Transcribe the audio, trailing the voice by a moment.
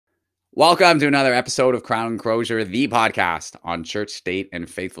Welcome to another episode of Crown and Crozier, the podcast on church, state, and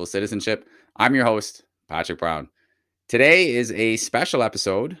faithful citizenship. I'm your host, Patrick Brown. Today is a special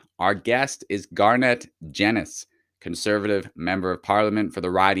episode. Our guest is Garnet Jenis, Conservative Member of Parliament for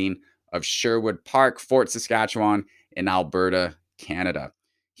the riding of Sherwood Park, Fort Saskatchewan in Alberta, Canada.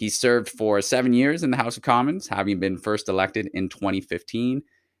 He served for 7 years in the House of Commons, having been first elected in 2015.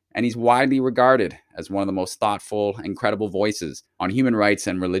 And he's widely regarded as one of the most thoughtful and credible voices on human rights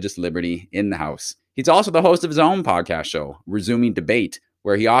and religious liberty in the House. He's also the host of his own podcast show, Resuming Debate,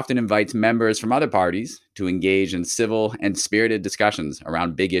 where he often invites members from other parties to engage in civil and spirited discussions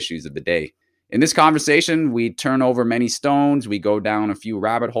around big issues of the day. In this conversation, we turn over many stones, we go down a few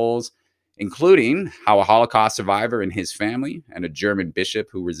rabbit holes, including how a Holocaust survivor and his family and a German bishop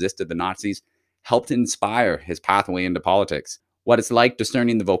who resisted the Nazis helped inspire his pathway into politics. What it's like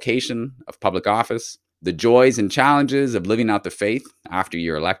discerning the vocation of public office, the joys and challenges of living out the faith after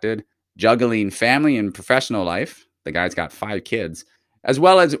you're elected, juggling family and professional life, the guy's got 5 kids, as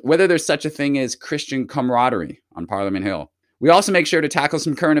well as whether there's such a thing as Christian camaraderie on Parliament Hill. We also make sure to tackle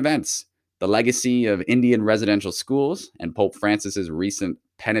some current events, the legacy of Indian residential schools and Pope Francis's recent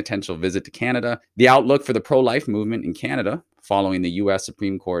penitential visit to Canada, the outlook for the pro-life movement in Canada following the U.S.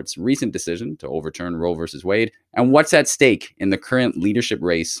 Supreme Court's recent decision to overturn Roe v. Wade, and what's at stake in the current leadership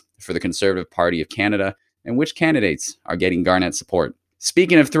race for the Conservative Party of Canada, and which candidates are getting Garnet support.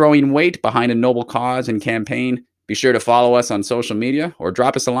 Speaking of throwing weight behind a noble cause and campaign, be sure to follow us on social media or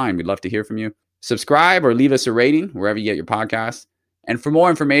drop us a line. We'd love to hear from you. Subscribe or leave us a rating wherever you get your podcasts. And for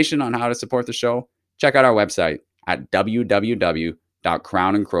more information on how to support the show, check out our website at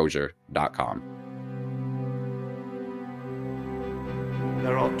www.crownandcrozier.com.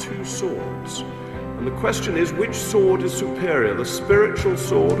 There are 2 swords, and the question is, which sword is superior, the spiritual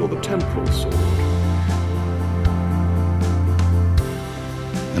sword or the temporal sword?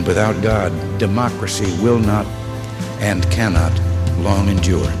 And without God, democracy will not and cannot long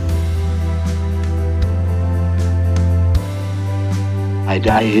endure. I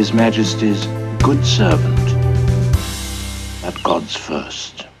die His Majesty's good servant, but God's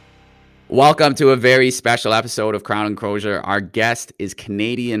first. Welcome to a very special episode of Crown and Crozier. Our guest is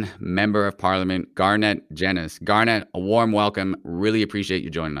Canadian Member of Parliament, Garnet Jenis. Garnet, a warm welcome. Really appreciate you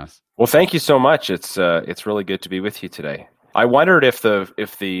joining us. Well, thank you so much. It's really good to be with you today. I wondered if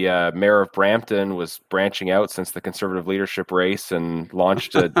the mayor of Brampton was branching out since the Conservative leadership race and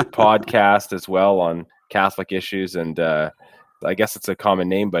launched a podcast as well on Catholic issues. And I guess it's a common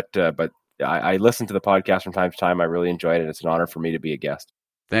name, but I listen to the podcast from time to time. I really enjoyed it. It's an honor for me to be a guest.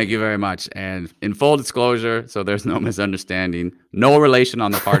 Thank you very much. And in full disclosure, so there's no misunderstanding, no relation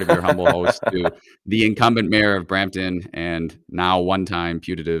on the part of your humble host to the incumbent mayor of Brampton and now one-time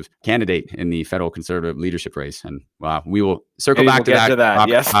putative candidate in the federal Conservative leadership race. And we will circle back to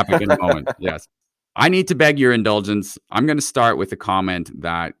that topic in a moment. Yes. I need to beg your indulgence. I'm going to start with a comment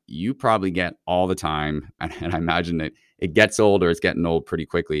that you probably get all the time, and I imagine that it gets old or it's getting old pretty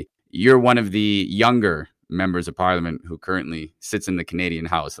quickly. You're one of the younger members of Parliament who currently sits in the Canadian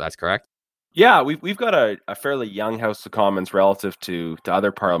House. That's correct? Yeah, we've got a fairly young House of Commons relative to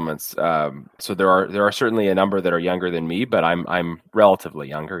other parliaments. So there are certainly a number that are younger than me, but I'm relatively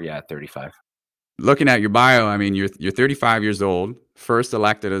younger. Yeah, 35. Looking at your bio, I mean, you're 35 years old, first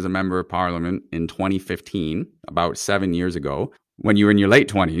elected as a member of Parliament in 2015, about 7 years ago, when you were in your late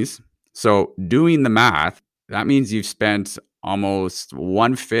 20s. So doing the math, that means you've spent almost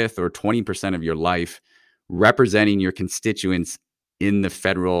 1/5 or 20% of your life representing your constituents in the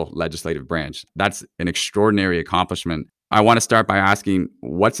federal legislative branch. That's an extraordinary accomplishment. I want to start by asking,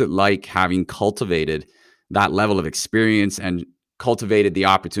 what's it like having cultivated that level of experience and cultivated the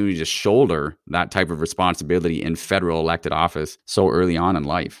opportunity to shoulder that type of responsibility in federal elected office so early on in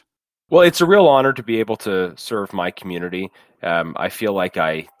life? Well, it's a real honor to be able to serve my community. I feel like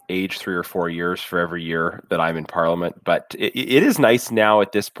I age 3 or 4 years for every year that I'm in Parliament. But it is nice now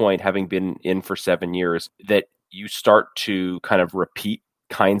at this point, having been in for 7 years, that you start to kind of repeat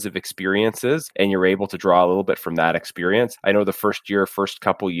kinds of experiences and you're able to draw a little bit from that experience. I know the first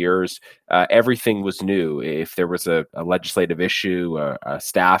couple years, everything was new. If there was a legislative issue, a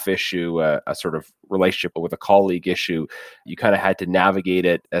staff issue, a sort of relationship with a colleague issue, you kind of had to navigate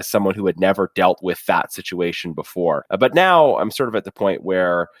it as someone who had never dealt with that situation before. But now I'm sort of at the point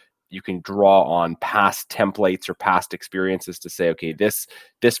where you can draw on past templates or past experiences to say, okay, this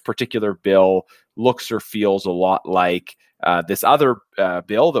particular bill looks or feels a lot like this other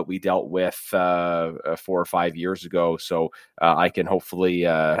bill that we dealt with 4 or 5 years ago. So I can hopefully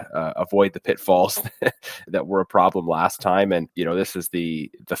avoid the pitfalls that were a problem last time. And this is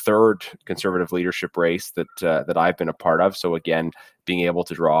the third Conservative leadership race that I've been a part of. So again, being able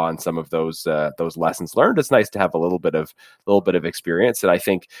to draw on some of those lessons learned, it's nice to have a little bit of experience. And I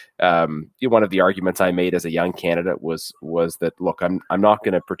think one of the arguments I made as a young candidate was that, look, I'm not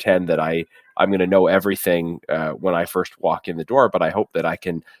going to pretend that I'm going to know everything when I first walk in the door, but I hope that I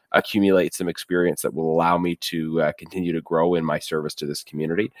can accumulate some experience that will allow me to continue to grow in my service to this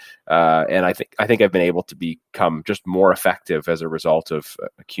community. And I think I've been able to become just more effective as a result of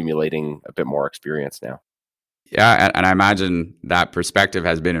accumulating a bit more experience now. Yeah, and I imagine that perspective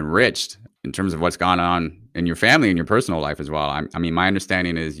has been enriched in terms of what's gone on in your family and your personal life as well. I mean, my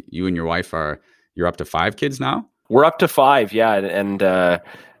understanding is you and your wife you're up to 5 kids now? We're up to 5, yeah, and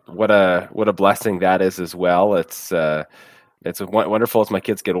what a blessing that is as well. It's wonderful as my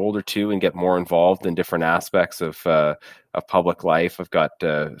kids get older too and get more involved in different aspects of public life. I've got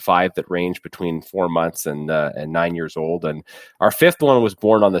 5 that range between 4 months and 9 years old, and our 5th one was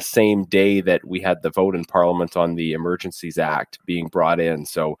born on the same day that we had the vote in Parliament on the Emergencies Act being brought in.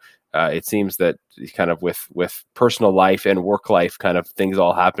 So it seems that kind of with personal life and work life, kind of things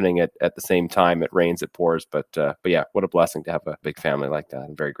all happening at the same time, it rains, it pours. But yeah, what a blessing to have a big family like that.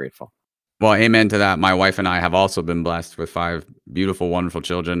 I'm very grateful. Well, amen to that. My wife and I have also been blessed with 5 beautiful, wonderful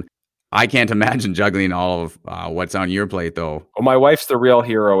children. I can't imagine juggling all of what's on your plate, though. Well, my wife's the real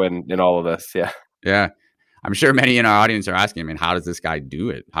hero in all of this. Yeah. Yeah. I'm sure many in our audience are asking, I mean, how does this guy do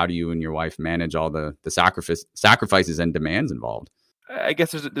it? How do you and your wife manage all the sacrifices and demands involved? I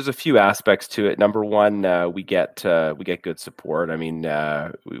guess there's a few aspects to it. Number one, we get good support. I mean,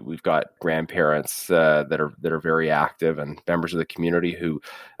 we've got grandparents that are very active and members of the community who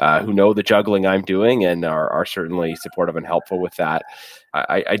know the juggling I'm doing and are certainly supportive and helpful with that.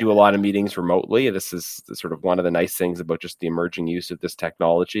 I do a lot of meetings remotely. This is sort of one of the nice things about just the emerging use of this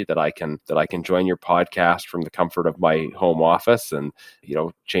technology, that I can join your podcast from the comfort of my home office and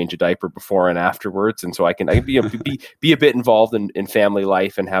change a diaper before and afterwards, and so I can be a bit involved in family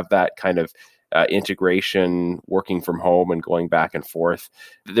life and have that kind of integration, working from home and going back and forth.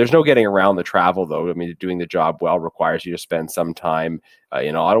 There's no getting around the travel, though. I mean, doing the job well requires you to spend some time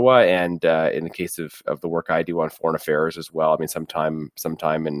in Ottawa, and in the case of the work I do on foreign affairs as well, I mean,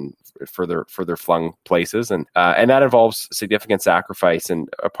 sometime in further flung places, and that involves significant sacrifice. And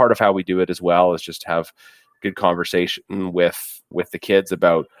a part of how we do it as well is just have good conversation with the kids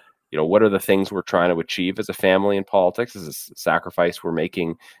about what are the things we're trying to achieve as a family in politics. This is a sacrifice we're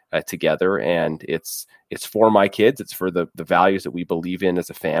making together, and it's for my kids. It's for the values that we believe in as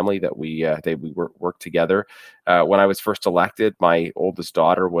a family, that we work together. When I was first elected, my oldest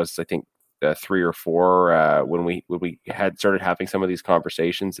daughter was, I think, 3 or 4 when we had started having some of these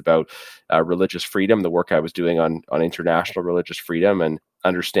conversations about religious freedom, the work I was doing on international religious freedom, and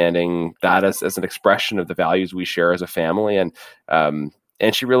understanding that as an expression of the values we share as a family.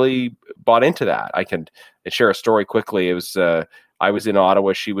 And she really bought into that. I can share a story quickly. It was I was in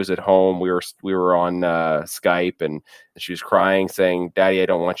Ottawa. She was at home. We were on Skype, and she was crying, saying, "Daddy, I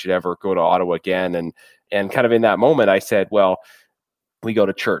don't want you to ever go to Ottawa again." And kind of in that moment, I said, "Well, we go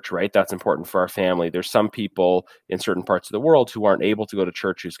to church, right? That's important for our family. There's some people in certain parts of the world who aren't able to go to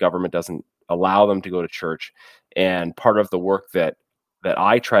church, whose government doesn't allow them to go to church. And part of the work that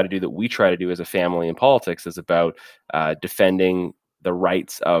I try to do, that we try to do as a family in politics, is about defending the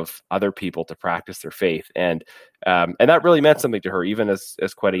rights of other people to practice their faith." And that really meant something to her, even as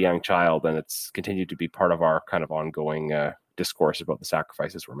quite a young child. And it's continued to be part of our kind of ongoing discourse about the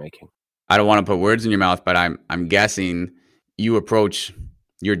sacrifices we're making. I don't want to put words in your mouth, but I'm guessing you approach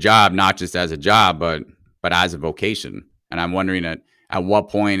your job not just as a job, but as a vocation. And I'm wondering at what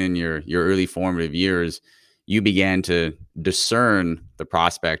point in your early formative years you began to discern the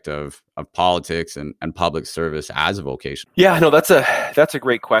prospect of politics and public service as a vocation. Yeah, no, that's a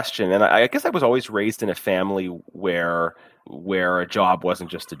great question. And I guess I was always raised in a family where a job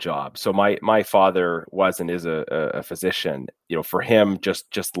wasn't just a job. So my father was and is a physician. For him,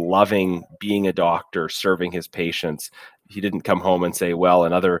 just loving being a doctor, serving his patients. He didn't come home and say, "Well,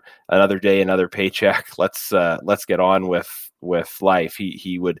 another day, another paycheck. Let's get on with life."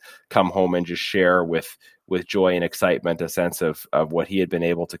 He would come home and just share with joy and excitement a sense of what he had been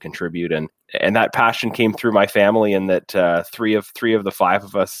able to contribute, and that passion came through my family, and that three of the 5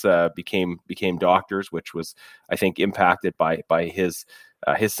 of us became doctors, which was, I think, impacted by his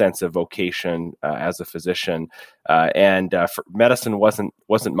his sense of vocation as a physician. And medicine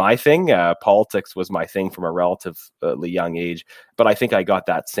wasn't my thing. Politics was my thing from a relatively young age. But I think I got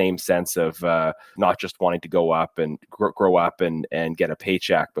that same sense of not just wanting to go up and grow up and get a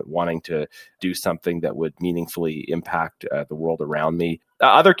paycheck, but wanting to do something that would meaningfully impact the world around me.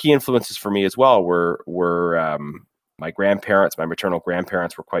 Other key influences for me as well were my grandparents. My maternal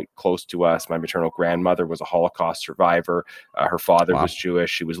grandparents were quite close to us. My maternal grandmother was a Holocaust survivor. Her father was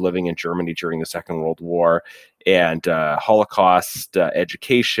Jewish. She was living in Germany during the Second World War. And Holocaust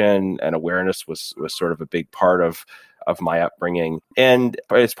education and awareness was sort of a big part of my upbringing. And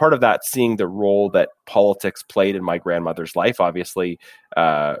as part of that, seeing the role that politics played in my grandmother's life, obviously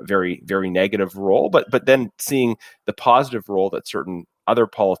very, very negative role, but then seeing the positive role that certain other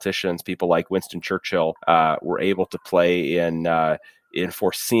politicians, people like Winston Churchill, were able to play in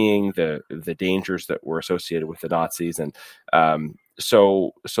foreseeing the dangers that were associated with the Nazis. And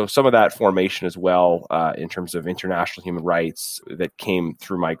so some of that formation as well, in terms of international human rights that came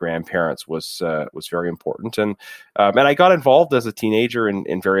through my grandparents was very important. And I got involved as a teenager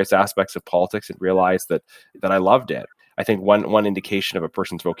in various aspects of politics and realized that I loved it. I think one indication of a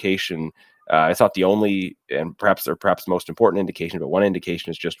person's vocation, it's not the only and perhaps most important indication, but one indication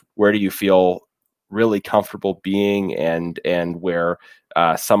is just where do you feel really comfortable being and where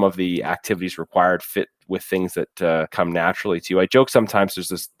some of the activities required fit with things that come naturally to you. I joke sometimes there's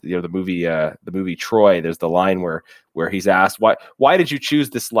this, the movie Troy, there's the line where he's asked, why did you choose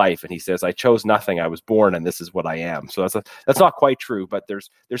this life? And he says, I chose nothing. I was born and this is what I am. So that's not quite true, but there's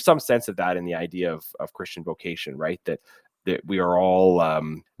some sense of that in the idea of Christian vocation, right? That we are all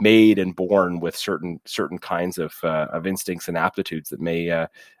made and born with certain kinds of instincts and aptitudes that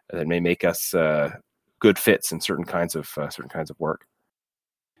may make us good fits in certain kinds of work.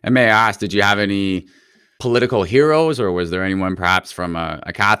 And may I ask, did you have any political heroes, or was there anyone perhaps from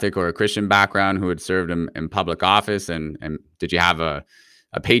a Catholic or a Christian background who had served in public office? And did you have a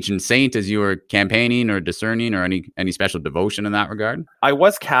patron saint as you were campaigning or discerning, or any special devotion in that regard? I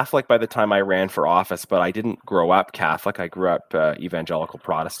was Catholic by the time I ran for office, but I didn't grow up Catholic. I grew up evangelical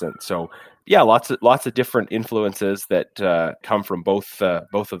Protestant. So yeah, lots of different influences that come from both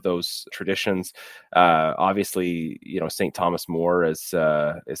of those traditions. Obviously, St. Thomas More is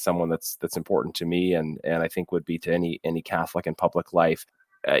someone that's important to me, and I think would be to any Catholic in public life.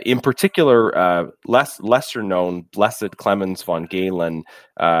 In particular, lesser known, Blessed Clemens von Galen.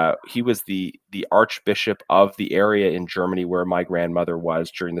 He was the archbishop of the area in Germany where my grandmother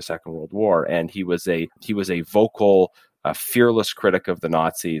was during the Second World War, and he was a vocal, fearless critic of the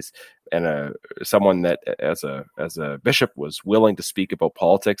Nazis, and someone that, as a bishop, was willing to speak about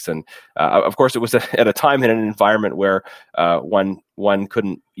politics. And of course, it was at a time in an environment where one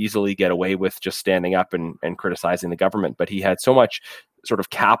couldn't easily get away with just standing up and criticizing the government. But he had so much sort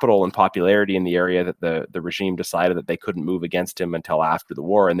of capital and popularity in the area that the regime decided that they couldn't move against him until after the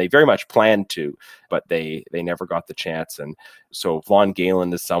war, and they very much planned to, but they never got the chance. And so von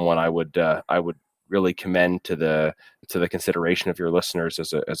Galen is someone I would really commend to the consideration of your listeners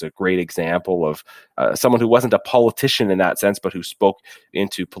as a great example of someone who wasn't a politician in that sense, but who spoke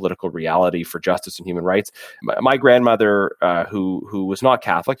into political reality for justice and human rights. My grandmother, who was not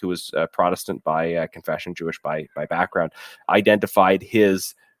Catholic, who was Protestant by confession, Jewish by background, identified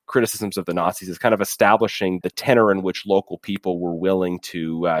his criticisms of the Nazis as kind of establishing the tenor in which local people were willing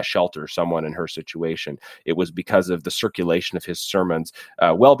to shelter someone in her situation. It was because of the circulation of his sermons,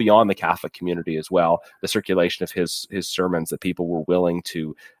 well beyond the Catholic community as well, the circulation of his sermons, that people were willing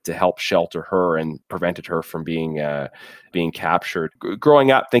to help shelter her and prevented her from being captured.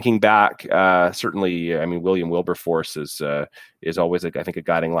 Growing up, thinking back, certainly, I mean, William Wilberforce is always, I think, a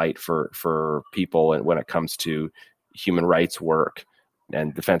guiding light for people when it comes to human rights work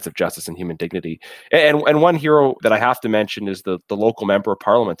and defense of justice and human dignity. And one hero that I have to mention is the local member of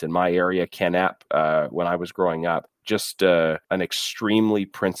parliament in my area, Ken Epp, when I was growing up. Just an extremely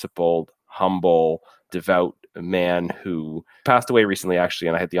principled, humble, devout man who passed away recently, actually,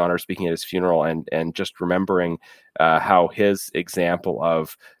 and I had the honor of speaking at his funeral, and just remembering how his example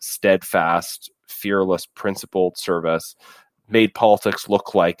of steadfast, fearless, principled service made politics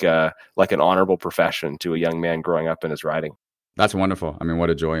look like an honorable profession to a young man growing up in his riding. That's wonderful. I mean, what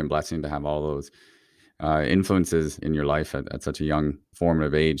a joy and blessing to have all those influences in your life at such a young,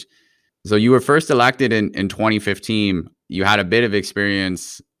 formative age. So you were first elected in 2015. You had a bit of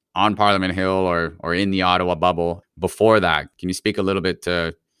experience on Parliament Hill or in the Ottawa bubble before that. Can you speak a little bit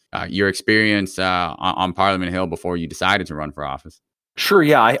to your experience on Parliament Hill before you decided to run for office? Sure.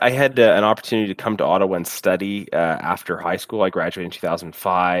 Yeah, I had an opportunity to come to Ottawa and study after high school. I graduated in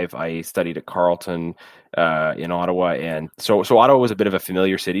 2005. I studied at Carleton in Ottawa, and so Ottawa was a bit of a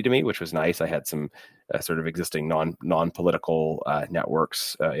familiar city to me, which was nice. I had some sort of existing non-political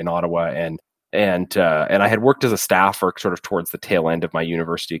networks in Ottawa, and I had worked as a staffer sort of towards the tail end of my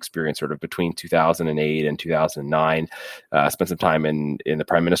university experience, sort of between 2008 and 2009. Spent some time in the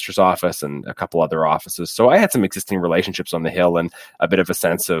Prime Minister's office and a couple other offices. So I had some existing relationships on the Hill and a bit of a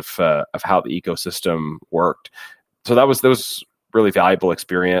sense of how the ecosystem worked. So that was really valuable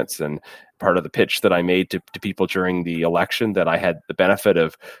experience, and part of the pitch that I made to people during the election, that I had the benefit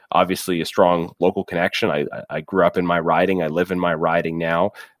of obviously a strong local connection. I grew up in my riding. I live in my riding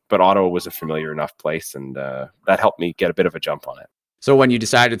now. But Ottawa was a familiar enough place, and that helped me get a bit of a jump on it. So when you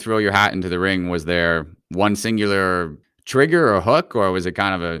decided to throw your hat into the ring, was there one singular trigger or hook, or was it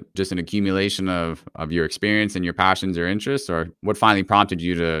kind of just an accumulation of your experience and your passions or interests, or what finally prompted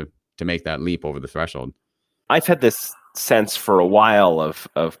you to make that leap over the threshold? I've had this sense for a while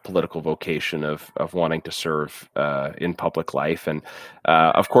of political vocation, of wanting to serve in public life. And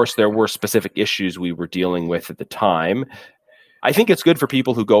of course, there were specific issues we were dealing with at the time. I think it's good for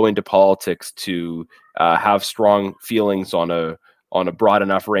people who go into politics to have strong feelings on a broad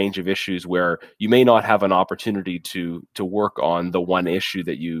enough range of issues where you may not have an opportunity to work on the one issue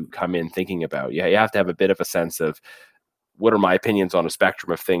that you come in thinking about. You have to have a bit of a sense of what are my opinions on a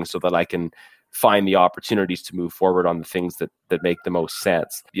spectrum of things, so that I can find the opportunities to move forward on the things that make the most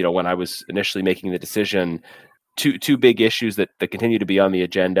sense. You know, when I was initially making the decision, two big issues that continue to be on the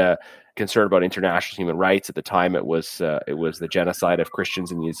agenda: concern about international human rights. At the time, it was the genocide of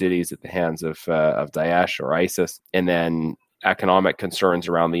Christians and Yazidis at the hands of Daesh or ISIS, and then economic concerns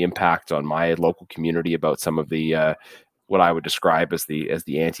around the impact on my local community about some of the what I would describe as the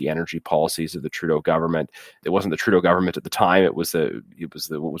anti-energy policies of the Trudeau government. It wasn't the Trudeau government at the time; it was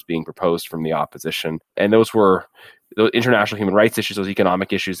what was being proposed from the opposition, and those were the international human rights issues, those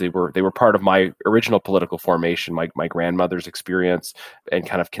economic issues. They were part of my original political formation, my grandmother's experience, and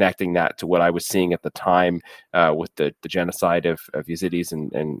kind of connecting that to what I was seeing at the time with the genocide of Yazidis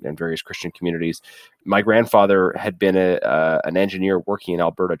and various Christian communities. My grandfather had been an engineer working in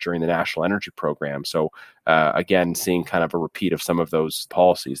Alberta during the National Energy Program. So again, seeing kind of a repeat of some of those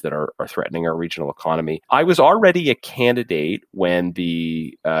policies that are threatening our regional economy. I was already a candidate when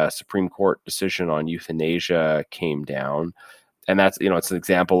the Supreme Court decision on euthanasia came down. And that's, it's an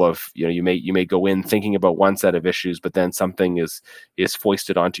example of, you may go in thinking about one set of issues, but then something is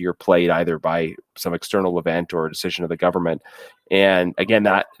foisted onto your plate either by some external event or a decision of the government. And again,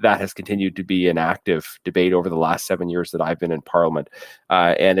 that has continued to be an active debate over the last 7 years that I've been in Parliament.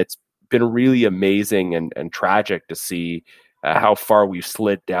 And it's been really amazing and tragic to see how far we've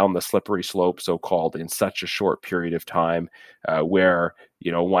slid down the slippery slope, so-called, in such a short period of time, where,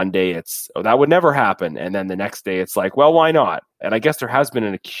 one day it's, that would never happen. And then the next day it's like, well, why not? And I guess there has been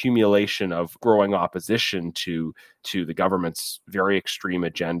an accumulation of growing opposition to the government's very extreme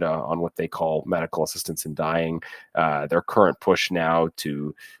agenda on what they call medical assistance in dying. Their current push now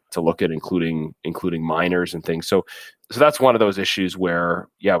to look at including minors and things. So that's one of those issues where,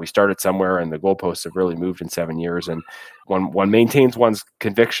 we started somewhere and the goalposts have really moved in 7 years. And one maintains one's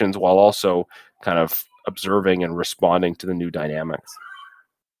convictions while also kind of observing and responding to the new dynamics.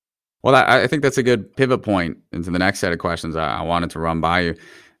 Well, I think that's a good pivot point into the next set of questions I wanted to run by you.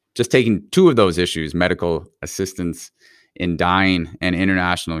 Just taking two of those issues, medical assistance in dying and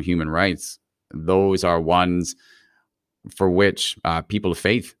international human rights, those are ones for which people of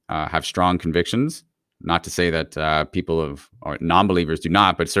faith have strong convictions. Not to say that people or non-believers do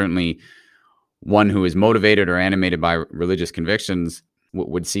not, but certainly one who is motivated or animated by religious convictions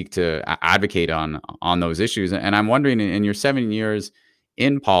would seek to advocate on those issues. And I'm wondering, in your 7 years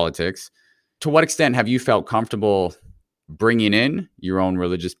in politics, to what extent have you felt comfortable bringing in your own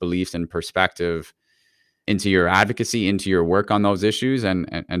religious beliefs and perspective into your advocacy, into your work on those issues? And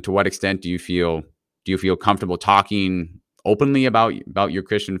to what extent do you feel comfortable talking openly about your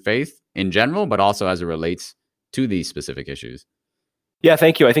Christian faith in general, but also as it relates to these specific issues? Yeah,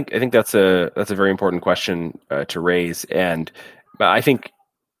 thank you. I think that's a very important question to raise, and I think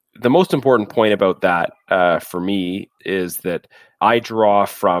the most important point about that for me is that I draw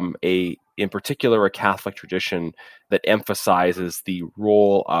from in particular, a Catholic tradition that emphasizes the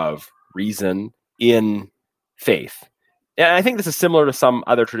role of reason in faith. And I think this is similar to some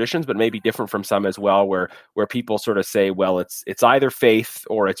other traditions, but maybe different from some as well, where people sort of say, well, it's either faith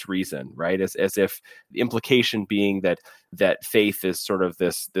or it's reason, right? As if the implication being that that faith is sort of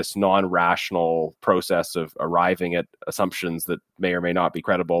this non-rational process of arriving at assumptions that may or may not be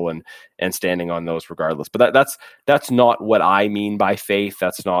credible and standing on those regardless. But that's not what I mean by faith.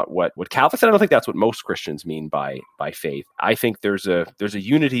 That's not what Catholics, and I don't think that's what most Christians mean by faith. I think there's a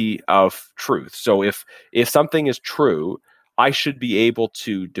unity of truth. So if something is true, I should be able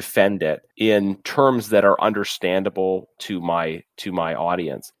to defend it in terms that are understandable to my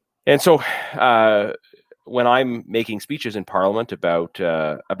audience. And so when I'm making speeches in Parliament about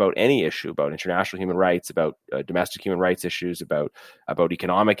any issue, about international human rights, about domestic human rights issues, about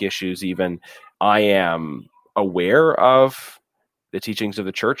economic issues even, I am aware of the teachings of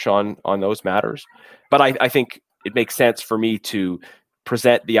the Church on those matters. But I think it makes sense for me to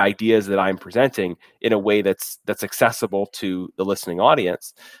present the ideas that I'm presenting in a way that's accessible to the listening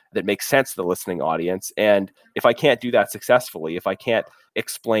audience, that makes sense to the listening audience. And if I can't do that successfully, if I can't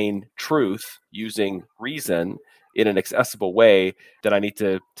explain truth using reason in an accessible way, then I need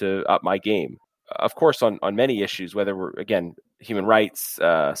to up my game. Of course, on many issues, whether we're, again, human rights,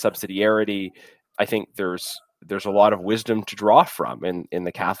 subsidiarity, I think there's a lot of wisdom to draw from in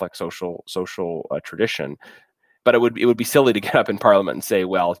the Catholic social tradition. But it would be silly to get up in Parliament and say,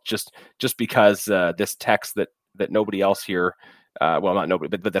 well, just because this text that nobody else here, well, not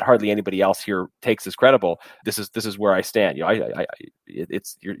nobody, but that hardly anybody else here takes as credible, this is where I stand.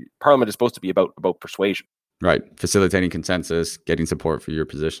 Parliament is supposed to be about persuasion, right? Facilitating consensus, getting support for your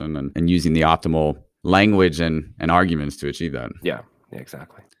position, and using the optimal language and arguments to achieve that. Yeah,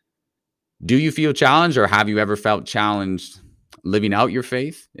 exactly. Do you feel challenged, or have you ever felt challenged living out your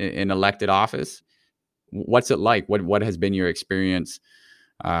faith in elected office? What's it like? What has been your experience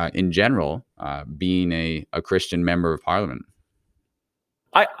in general being a Christian member of Parliament?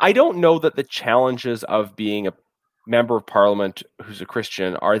 I don't know that the challenges of being a member of Parliament who's a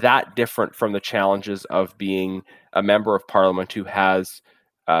Christian are that different from the challenges of being a member of Parliament who has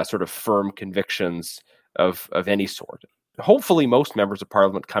sort of firm convictions of any sort. Hopefully, most members of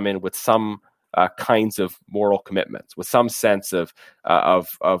Parliament come in with some kinds of moral commitments, with some sense of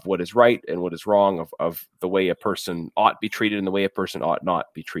what is right and what is wrong, of the way a person ought be treated and the way a person ought not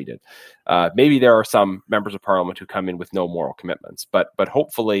be treated. Maybe there are some members of Parliament who come in with no moral commitments, but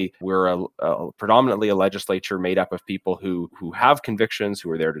hopefully we're predominantly a legislature made up of people who have convictions, who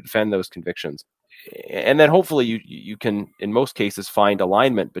are there to defend those convictions. And then hopefully you can, in most cases, find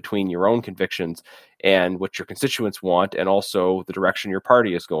alignment between your own convictions and what your constituents want, and also the direction your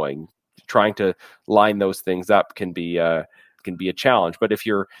party is going. Trying to line those things up can be a challenge. But if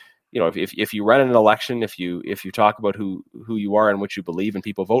you're, if you run an election, if you talk about who you are and what you believe, and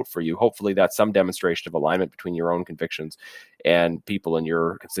people vote for you, hopefully that's some demonstration of alignment between your own convictions and people in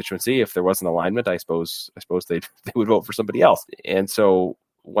your constituency. If there wasn't alignment, I suppose they would vote for somebody else. And so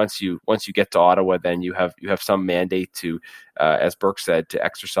once you get to Ottawa, then you have some mandate to, as Burke said, to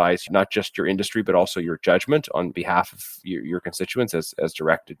exercise not just your industry but also your judgment on behalf of your constituents as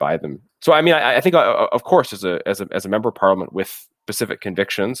directed by them. So I mean, I think of course as a member of Parliament with specific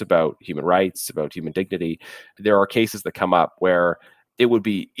convictions about human rights, about human dignity, there are cases that come up where it would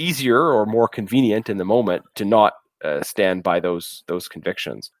be easier or more convenient in the moment to not stand by those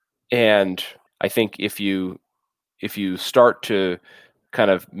convictions. And I think if you start to kind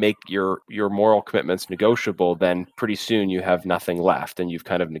of make your moral commitments negotiable, then pretty soon you have nothing left and you've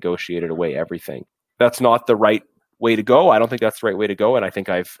kind of negotiated away everything. That's not the right way to go. I don't think that's the right way to go. And I think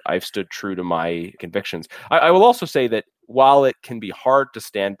I've stood true to my convictions. I will also say that while it can be hard to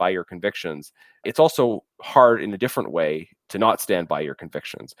stand by your convictions, it's also hard in a different way to not stand by your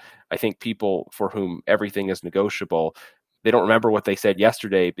convictions. I think people for whom everything is negotiable, they don't remember what they said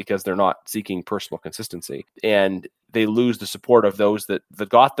yesterday because they're not seeking personal consistency. And they lose the support of those that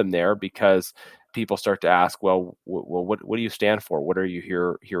got them there because people start to ask, well, what do you stand for? What are you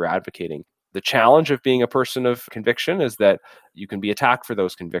here advocating? The challenge of being a person of conviction is that you can be attacked for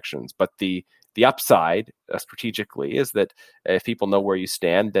those convictions. But the upside strategically is that if people know where you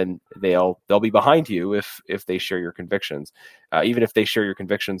stand, then they'll be behind you if they share your convictions, even if they share your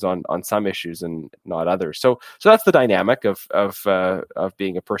convictions on some issues and not others. So that's the dynamic of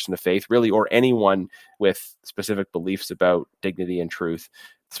being a person of faith, really, or anyone with specific beliefs about dignity and truth,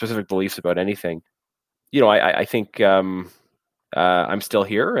 specific beliefs about anything. I think I'm still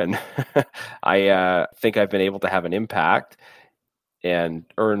here, and I think I've been able to have an impact and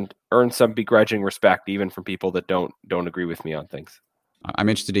earn some begrudging respect even from people that don't agree with me on things. I'm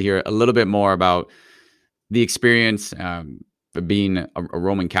interested to hear a little bit more about the experience of being a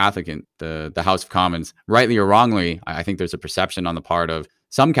Roman Catholic in the House of Commons. Rightly or wrongly, I think there's a perception on the part of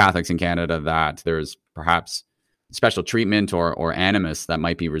some Catholics in Canada that there's perhaps special treatment or animus that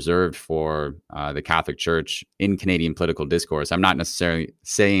might be reserved for the Catholic Church in Canadian political discourse. I'm not necessarily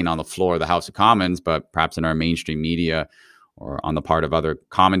saying on the floor of the House of Commons, but perhaps in our mainstream media or on the part of other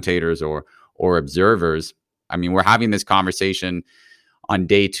commentators or observers. I mean, we're having this conversation on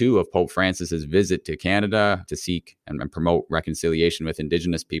day 2 of Pope Francis's visit to Canada to seek and promote reconciliation with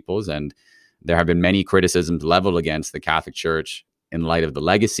Indigenous peoples. And there have been many criticisms leveled against the Catholic Church in light of the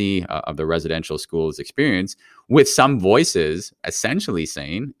legacy of the residential schools experience, with some voices essentially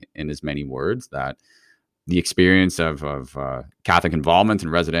saying, in as many words, that the experience of Catholic involvement in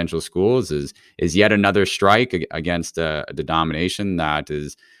residential schools is yet another strike against a denomination that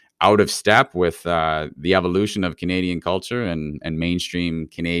is out of step with the evolution of Canadian culture and mainstream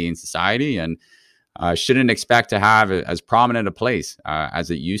Canadian society, and shouldn't expect to have as prominent a place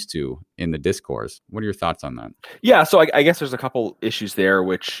as it used to in the discourse. What are your thoughts on that? Yeah, so I guess there's a couple issues there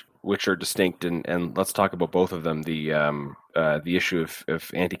which are distinct, and let's talk about both of them. The issue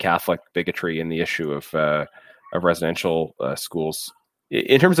of anti-Catholic bigotry and the issue of residential schools.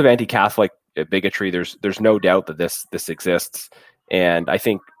 In terms of anti-Catholic bigotry, there's no doubt that this exists, and I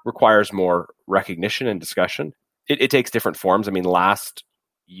think requires more recognition and discussion. It takes different forms. I mean, last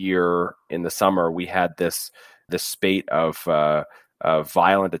year in the summer, we had this spate of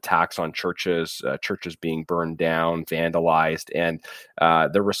violent attacks on churches, churches being burned down, vandalized, and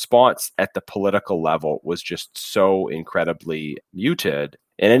the response at the political level was just so incredibly muted.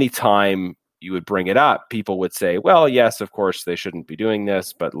 And any time you would bring it up, people would say, well, yes, of course, they shouldn't be doing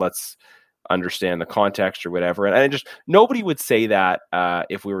this, but let's understand the context or whatever. And just nobody would say that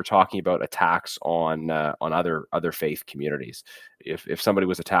if we were talking about attacks on other faith communities. If somebody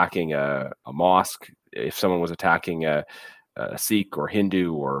was attacking a mosque, if someone was attacking a Sikh or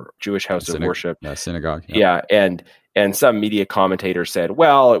Hindu or Jewish house of worship, synagogue, and some media commentators said,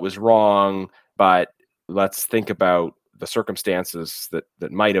 well, it was wrong, but let's think about the circumstances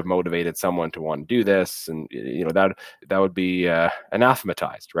that might have motivated someone to want to do this, and that would be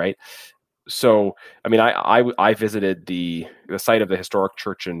anathematized, right? So, I mean, I visited the site of the historic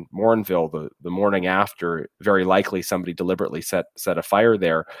church in Morinville the morning after. Very likely somebody deliberately set a fire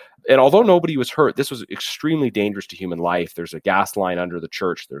there. And although nobody was hurt, this was extremely dangerous to human life. There's a gas line under the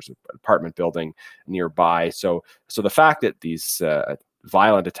church. There's an apartment building nearby. So the fact that these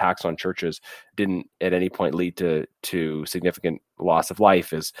violent attacks on churches didn't at any point lead to significant loss of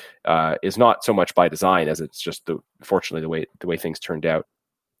life is not so much by design as it's just fortunately the way things turned out.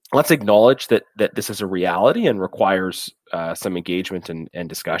 Let's acknowledge that this is a reality and requires some engagement and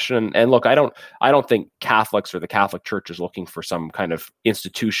discussion. And look, I don't think Catholics or the Catholic Church is looking for some kind of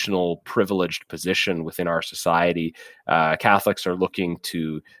institutional privileged position within our society. Catholics are looking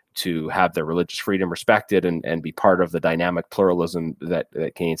to have their religious freedom respected and be part of the dynamic pluralism that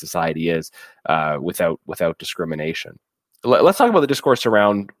Canadian society is, without discrimination. Let's talk about the discourse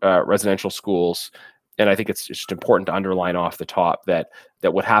around residential schools. And I think it's just important to underline off the top that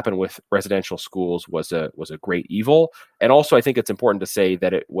what happened with residential schools was a great evil. And also, I think it's important to say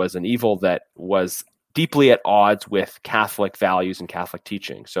that it was an evil that was deeply at odds with Catholic values and Catholic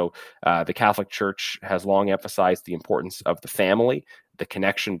teaching. So the Catholic Church has long emphasized the importance of the family, the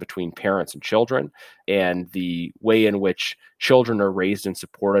connection between parents and children, and the way in which children are raised and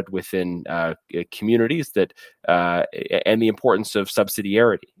supported within communities and the importance of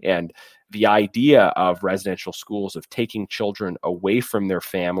subsidiarity. And the idea of residential schools, of taking children away from their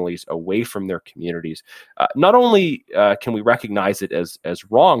families, away from their communities, not only can we recognize it as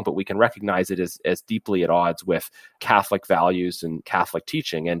wrong, but we can recognize it as deeply at odds with Catholic values and Catholic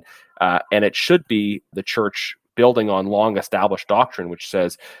teaching. And it should be the Church building on long-established doctrine, which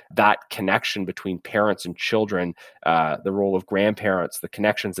says that connection between parents and children, the role of grandparents, the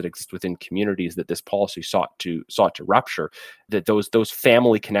connections that exist within communities that this policy sought to rupture, that those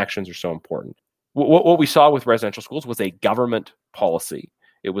family connections are so important. What we saw with residential schools was a government policy.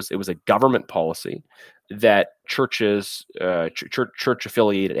 It was a government policy that churches,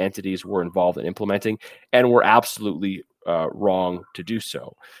 church-affiliated entities were involved in implementing, and were absolutely wrong to do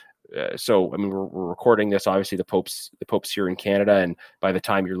so. So, I mean, we're recording this. Obviously, the Pope's here in Canada, and by the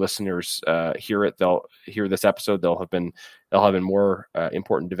time your listeners they'll hear this episode, there'll have been more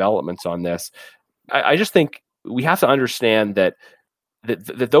important developments on this. I just think we have to understand that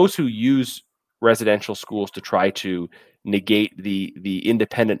those who use residential schools to try to negate the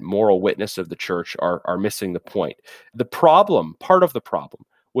independent moral witness of the Church are missing the point. Part of the problem,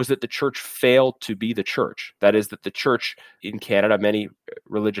 was that the Church failed to be the Church. That is, that the Church in Canada, many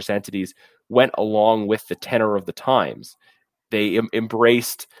religious entities, went along with the tenor of the times. They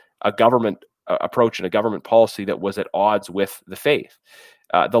embraced a government approach and a government policy that was at odds with the faith.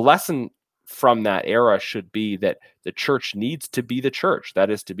 The lesson from that era should be that the church needs to be the church. That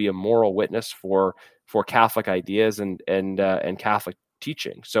is, to be a moral witness for Catholic ideas and Catholic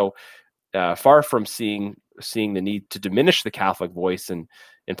teaching. So far from seeing the need to diminish the Catholic voice in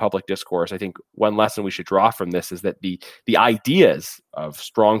public discourse, I think one lesson we should draw from this is that the ideas of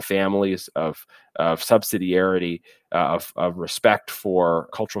strong families, of subsidiarity, of respect for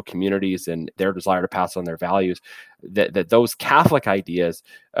cultural communities and their desire to pass on their values, that those Catholic ideas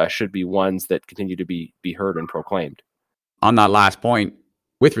should be ones that continue to be heard and proclaimed. On that last point,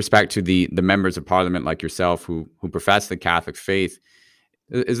 with respect to the members of Parliament like yourself who profess the Catholic faith,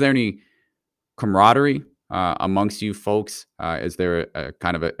 is there any camaraderie amongst you folks? Is there a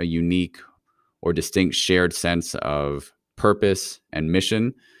kind of a unique or distinct shared sense of purpose and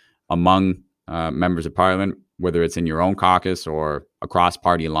mission among members of Parliament, whether it's in your own caucus or across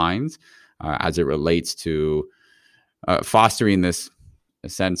party lines, as it relates to fostering this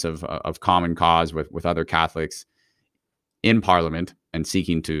sense of common cause with other Catholics in Parliament and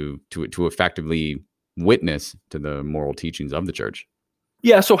seeking to effectively witness to the moral teachings of the Church?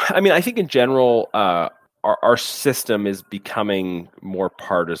 Yeah, so I mean, I think in general, our system is becoming more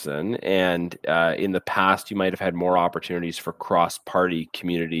partisan, and in the past, you might have had more opportunities for cross-party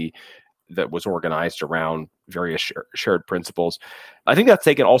community that was organized around various shared principles. I think that's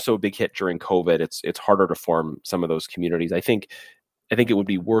taken also a big hit during COVID. It's harder to form some of those communities. I think it would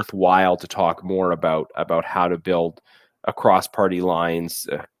be worthwhile to talk more about how to build across party lines,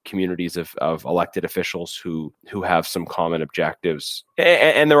 communities of elected officials who have some common objectives.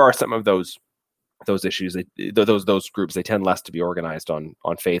 And there are some of those issues, those groups, they tend less to be organized on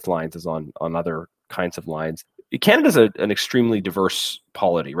faith lines as on other kinds of lines. Canada's an extremely diverse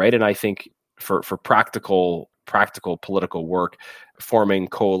polity, right? And I think for practical political work, forming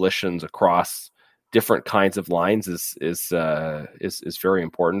coalitions across different kinds of lines is very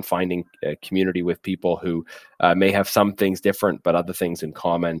important. Finding a community with people who may have some things different but other things in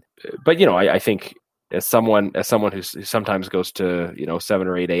common. But I think as someone who sometimes goes to 7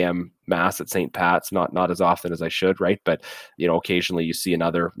 or 8 a.m. mass at St. Pat's, not as often as I should, right? But occasionally you see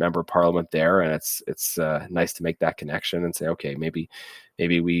another member of Parliament there, and it's nice to make that connection and say, okay, maybe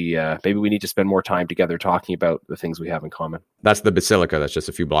we need to spend more time together talking about the things we have in common. That's the Basilica. That's just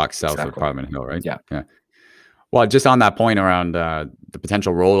a few blocks south Exactly. of Parliament Hill, right? Yeah. Well, just on that point around the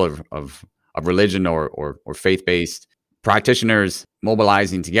potential role of religion or faith-based practitioners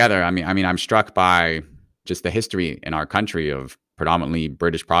mobilizing together. I mean, I'm struck by just the history in our country of predominantly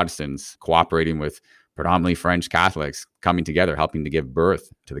British Protestants cooperating with predominantly French Catholics, coming together, helping to give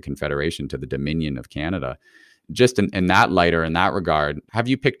birth to the Confederation, to the Dominion of Canada. Just in that light or in that regard, have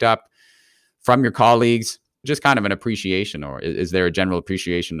you picked up from your colleagues just kind of an appreciation, or is there a general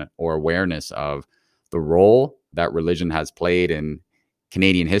appreciation or awareness of the role that religion has played in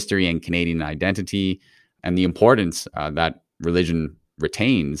Canadian history and Canadian identity, and the importance that religion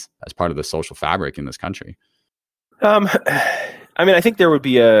retains as part of the social fabric in this country? I mean, I think there would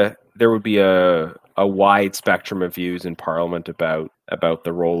be a wide spectrum of views in Parliament about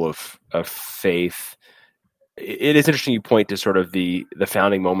the role of faith. It is interesting you point to sort of the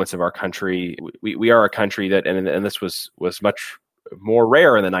founding moments of our country. We are a country that, and this was much more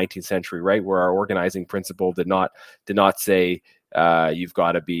rare in the 19th century, right, where our organizing principle did not say you've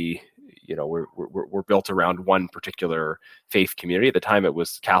got to be. We're built around one particular faith community. At the time, it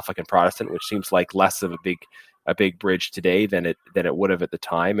was Catholic and Protestant, which seems like less of a big bridge today than it would have at the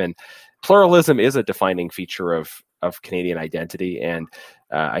time. And pluralism is a defining feature of Canadian identity. And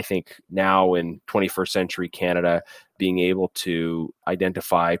I think now in 21st century Canada, being able to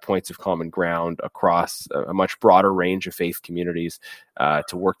identify points of common ground across a much broader range of faith communities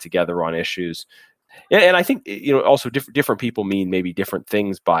to work together on issues. And I think also different people mean maybe different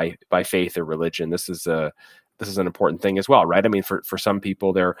things by faith or religion. This is an important thing as well, right? I mean, for some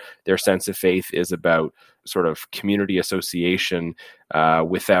people, their sense of faith is about sort of community association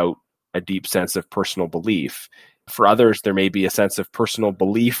without a deep sense of personal belief. For others, there may be a sense of personal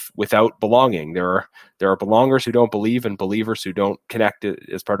belief without belonging. There are belongers who don't believe and believers who don't connect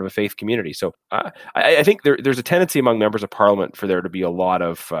as part of a faith community. So I think there's a tendency among members of Parliament for there to be a lot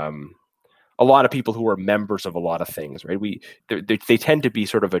of people who are members of a lot of things, right? They tend to be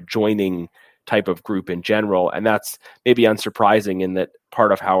sort of a joining type of group in general, and that's maybe unsurprising in that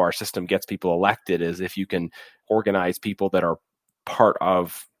part of how our system gets people elected is if you can organize people that are part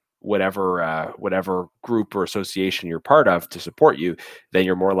of whatever group or association you're part of to support you, then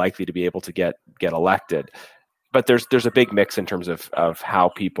you're more likely to be able to get elected. But there's a big mix in terms of how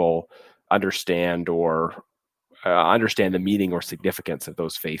people understand the meaning or significance of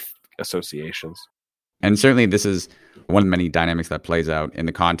those faith associations. And certainly this is one of the many dynamics that plays out in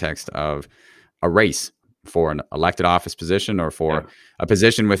the context of a race for an elected office position or for a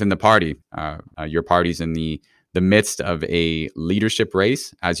position within the party. Your party's in the midst of a leadership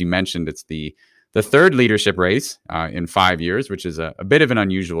race. As you mentioned, it's the third leadership race in 5 years, which is a bit of an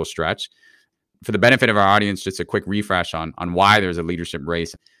unusual stretch. For the benefit of our audience, just a quick refresh on why there's a leadership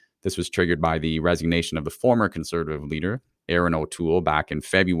race. This was triggered by the resignation of the former Conservative leader, Erin O'Toole, back in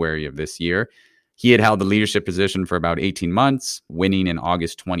February of this year. He had held the leadership position for about 18 months, winning in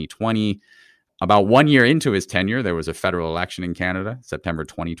August 2020. About 1 year into his tenure, there was a federal election in Canada, September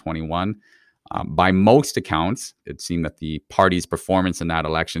 2021. By most accounts, it seemed that the party's performance in that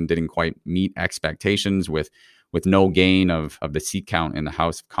election didn't quite meet expectations, with no gain of the seat count in the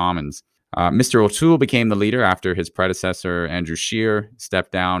House of Commons. Mr. O'Toole became the leader after his predecessor, Andrew Scheer,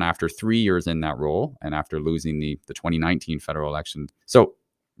 stepped down after 3 years in that role and after losing the 2019 federal election. So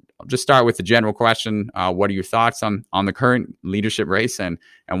I'll just start with the general question. What are your thoughts on the current leadership race and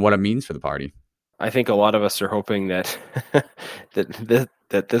what it means for the party? I think a lot of us are hoping that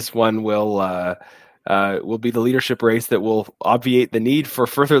that this one will be the leadership race that will obviate the need for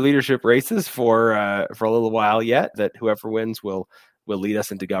further leadership races for a little while yet. That whoever wins will lead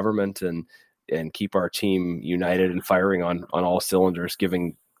us into government and keep our team united and firing on all cylinders,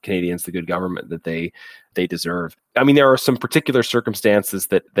 giving Canadians the good government that they deserve. I mean, there are some particular circumstances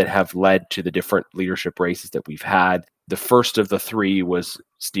that have led to the different leadership races that we've had. The first of the three was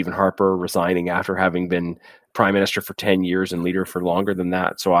Stephen Harper resigning after having been prime minister for 10 years and leader for longer than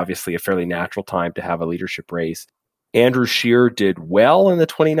that. So obviously a fairly natural time to have a leadership race. Andrew Scheer did well in the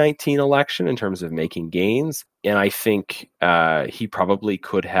 2019 election in terms of making gains. And I think he probably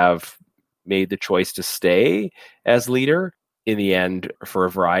could have made the choice to stay as leader. In the end, for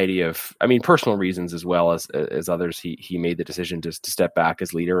a variety of, personal reasons as well as others, he made the decision to step back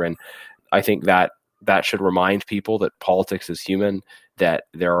as leader. And I think that should remind people that politics is human, that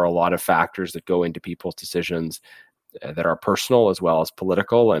there are a lot of factors that go into people's decisions that are personal as well as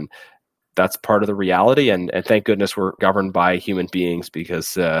political. And that's part of the reality. And thank goodness we're governed by human beings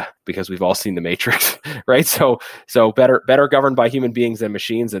because we've all seen The Matrix, right? So better governed by human beings than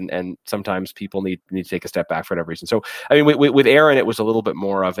machines. And sometimes people need to take a step back for whatever reason. So, with Erin, it was a little bit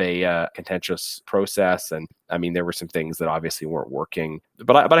more of a contentious process. And there were some things that obviously weren't working,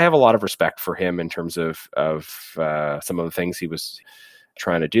 but I have a lot of respect for him in terms of some of the things he was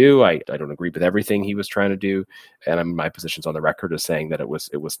trying to do. I don't agree with everything he was trying to do, and my position's on the record as saying that it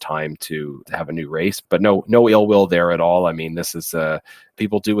was time to have a new race, but no ill will there at all. This is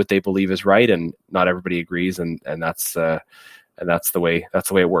people do what they believe is right, and not everybody agrees, and that's the way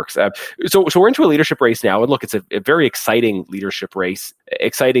it works. So we're into a leadership race now, and look, it's a very exciting leadership race.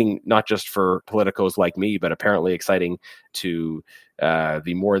 Exciting not just for politicos like me, but apparently exciting to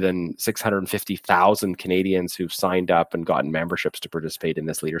the more than 650,000 Canadians who've signed up and gotten memberships to participate in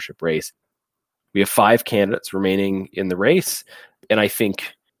this leadership race. We have 5 candidates remaining in the race, and I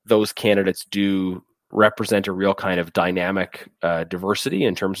think those candidates do represent a real kind of dynamic diversity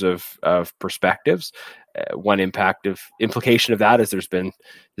in terms of perspectives. One implication of that is there's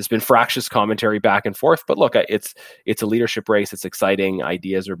been fractious commentary back and forth. But look, it's a leadership race. It's exciting.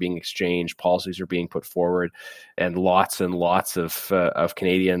 Ideas are being exchanged. Policies are being put forward, and lots of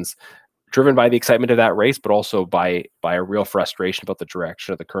Canadians, driven by the excitement of that race, but also by a real frustration about the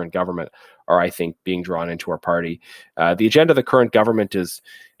direction of the current government, are, I think, being drawn into our party. The agenda of the current government is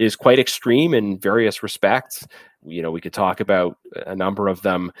quite extreme in various respects. We could talk about a number of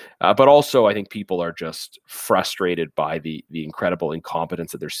them, but also I think people are just frustrated by the incredible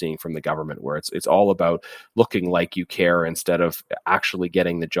incompetence that they're seeing from the government, where it's all about looking like you care instead of actually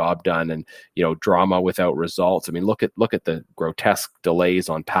getting the job done, and drama without results. Look at the grotesque delays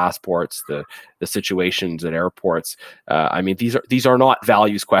on passports, the situations at airports. These are not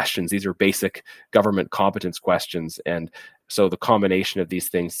values questions; these are basic government competence questions, and so the combination of these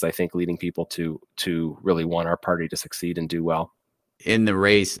things is, I think, leading people to really want our party to succeed and do well. In the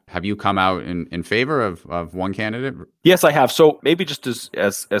race, have you come out in favor of one candidate? Yes, I have. So maybe just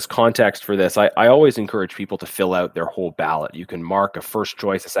as context for this, I always encourage people to fill out their whole ballot. You can mark a first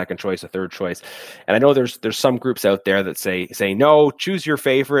choice, a second choice, a third choice. And I know there's some groups out there that say no, choose your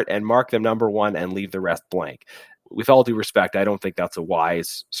favorite and mark them number 1 and leave the rest blank. With all due respect, I don't think that's a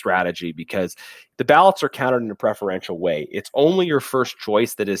wise strategy, because the ballots are counted in a preferential way. It's only your first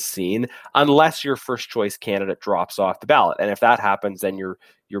choice that is seen unless your first choice candidate drops off the ballot. And if that happens, then your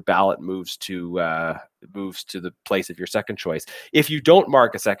ballot moves to the place of your second choice. If you don't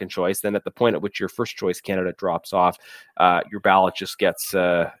mark a second choice, then at the point at which your first choice candidate drops off, your ballot just gets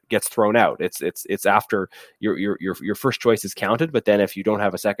thrown out. It's after your first choice is counted, but then if you don't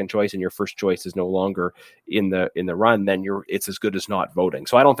have a second choice and your first choice is no longer in the run, then it's as good as not voting.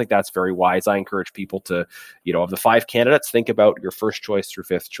 So I don't think that's very wise. I encourage people to, of the 5 candidates, think about your first choice through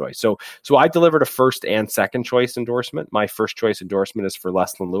fifth choice. So I delivered a first and second choice endorsement. My first choice endorsement is for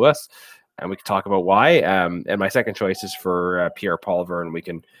Leslyn Lewis, and we can talk about why. And my second choice is for Pierre Poilievre, and we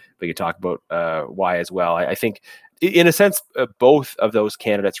can talk about why as well. I think, in a sense, both of those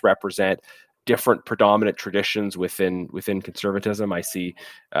candidates represent different predominant traditions within conservatism. I see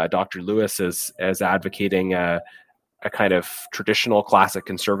Dr. Lewis as advocating a kind of traditional classic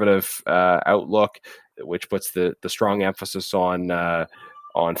conservative outlook, which puts the strong emphasis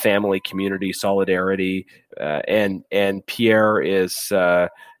on family, community, solidarity, and Pierre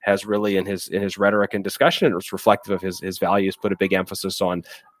has really in his rhetoric and discussion, it's reflective of his values, put a big emphasis on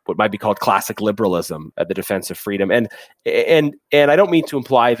what might be called classic liberalism, the defense of freedom, and I don't mean to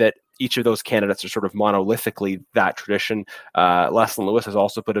imply that each of those candidates are sort of monolithically that tradition. Leslyn Lewis has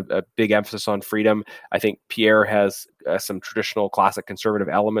also put a big emphasis on freedom. I think Pierre has some traditional classic conservative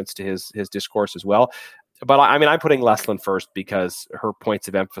elements to his discourse as well. But I'm putting Leslyn first because her points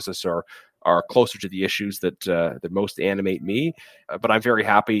of emphasis are closer to the issues that most animate me. But I'm very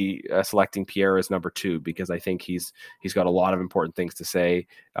happy selecting Pierre as number 2 because I think he's got a lot of important things to say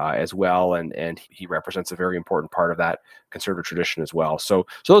as well, and he represents a very important part of that conservative tradition as well. So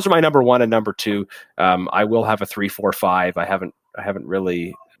those are my number 1 and number 2. I will have a 3, 4, 5. I haven't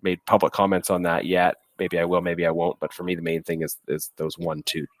really made public comments on that yet. Maybe I will, maybe I won't. But for me, the main thing is those 1,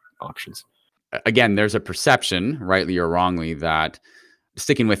 2 options. Again, there's a perception, rightly or wrongly, that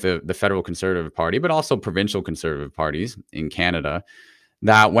sticking with the federal Conservative Party, but also provincial Conservative parties in Canada,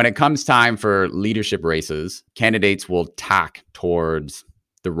 that when it comes time for leadership races, candidates will tack towards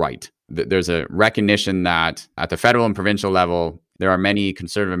the right. There's a recognition that at the federal and provincial level, there are many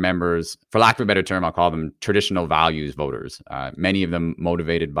Conservative members, for lack of a better term, I'll call them traditional values voters, many of them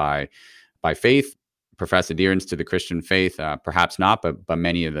motivated by faith, profess adherence to the Christian faith, perhaps not, but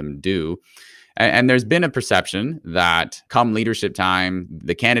many of them do. And there's been a perception that come leadership time,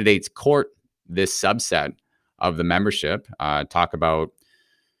 the candidates court this subset of the membership, talk about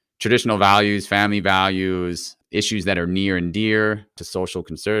traditional values, family values, issues that are near and dear to social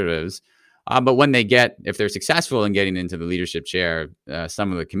conservatives. But when if they're successful in getting into the leadership chair,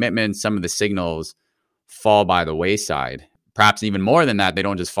 some of the commitments, some of the signals fall by the wayside. Perhaps even more than that, they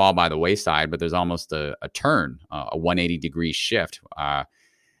don't just fall by the wayside, but there's almost a turn, a 180-degree shift.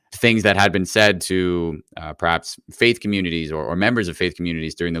 Things that had been said to perhaps faith communities or members of faith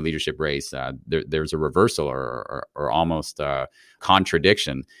communities during the leadership race, there's a reversal or almost a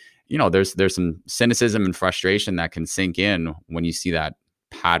contradiction. There's some cynicism and frustration that can sink in when you see that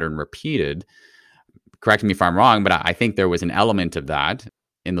pattern repeated. Correct me if I'm wrong, but I think there was an element of that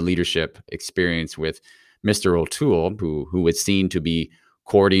in the leadership experience with Mr. O'Toole, who was seen to be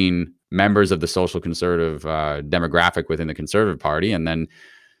courting members of the social conservative demographic within the Conservative Party, and then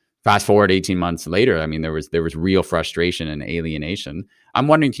fast forward 18 months later, there was real frustration and alienation. I'm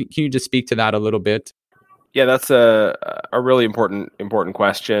wondering, can you just speak to that a little bit? Yeah, that's a really important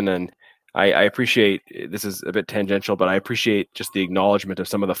question, and I appreciate, this is a bit tangential, but I appreciate just the acknowledgement of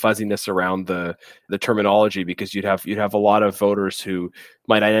some of the fuzziness around the terminology, because you'd have a lot of voters who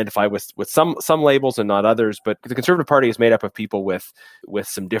might identify with some labels and not others. But the Conservative Party is made up of people with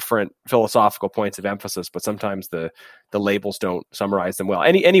some different philosophical points of emphasis, but sometimes the labels don't summarize them well.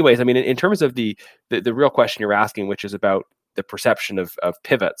 Anyways, in terms of the real question you're asking, which is about the perception of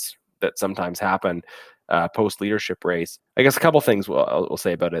pivots that sometimes happen post-leadership race, I guess a couple things we'll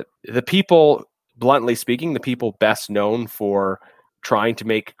say about it. The people, bluntly speaking, the people best known for trying to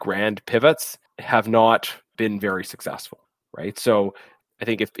make grand pivots have not been very successful, right? So I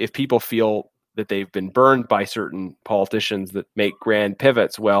think if people feel that they've been burned by certain politicians that make grand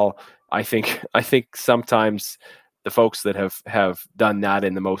pivots, well, I think sometimes the folks that have done that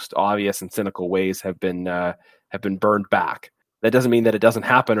in the most obvious and cynical ways have been burned back. That doesn't mean that it doesn't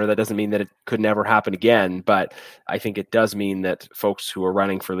happen, or that doesn't mean that it could never happen again. But I think it does mean that folks who are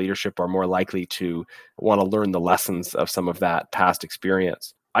running for leadership are more likely to want to learn the lessons of some of that past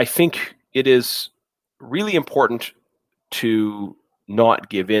experience. I think it is really important to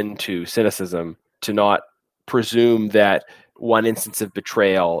not give in to cynicism, to not presume that one instance of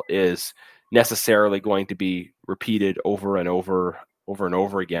betrayal is necessarily going to be repeated over and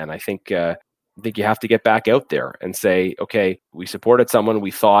over again. I think I think you have to get back out there and say, okay, we supported someone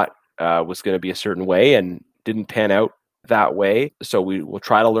we thought was going to be a certain way and didn't pan out that way. So we will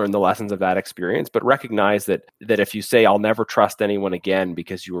try to learn the lessons of that experience, but recognize that if you say, I'll never trust anyone again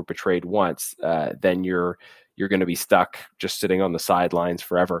because you were betrayed once, then you're going to be stuck just sitting on the sidelines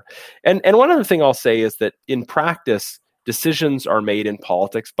forever. And one other thing I'll say is that in practice, decisions are made in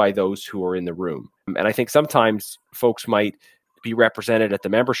politics by those who are in the room. And I think sometimes folks might be represented at the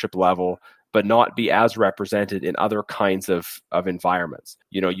membership level, but not be as represented in other kinds of environments.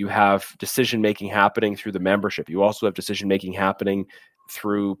 You have decision-making happening through the membership. You also have decision-making happening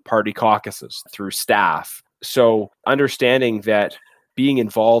through party caucuses, through staff. So understanding that being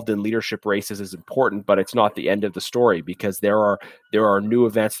involved in leadership races is important, but it's not the end of the story, because there are new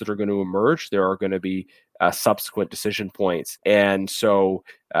events that are going to emerge. There are going to be subsequent decision points. And so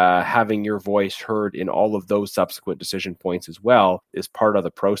having your voice heard in all of those subsequent decision points as well is part of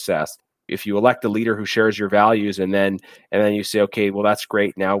the process. If you elect a leader who shares your values and then you say, okay, well, that's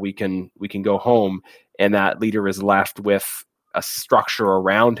great. Now we can go home, and that leader is left with a structure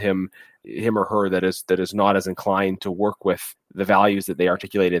around him or her that is not as inclined to work with the values that they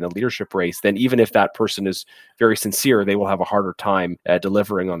articulate in a leadership race, then even if that person is very sincere, they will have a harder time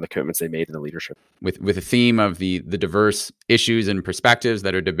delivering on the commitments they made in the leadership. With the theme of the diverse issues and perspectives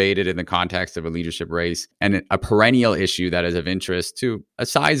that are debated in the context of a leadership race, and a perennial issue that is of interest to a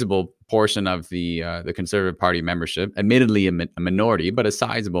sizable portion of the Conservative Party membership, admittedly a minority, but a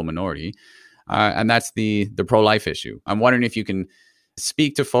sizable minority, and that's the pro-life issue. I'm wondering if you can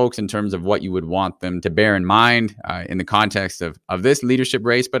speak to folks in terms of what you would want them to bear in mind in the context of this leadership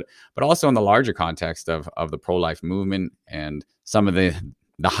race, but also in the larger context of the pro-life movement and some of the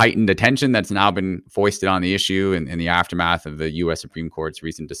heightened attention that's now been foisted on the issue in the aftermath of the U.S. Supreme Court's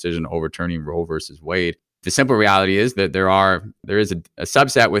recent decision overturning Roe versus Wade. The simple reality is that there is a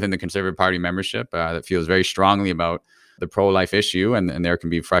subset within the Conservative Party membership that feels very strongly about the pro-life issue, and there can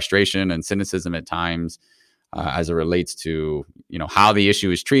be frustration and cynicism at times as it relates to how the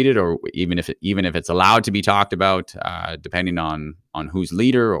issue is treated, or even if it's allowed to be talked about, depending on who's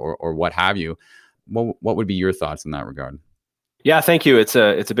leader or what have you. What would be your thoughts in that regard? Yeah, thank you. It's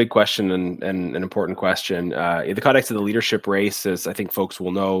a big question and an important question. In the context of the leadership race, as I think folks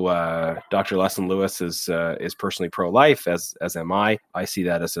will know, Dr. Leslyn Lewis is personally pro-life, as am I. I see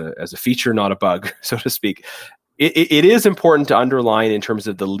that as a feature, not a bug, so to speak. It is important to underline in terms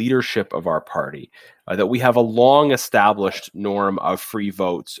of the leadership of our party that we have a long established norm of free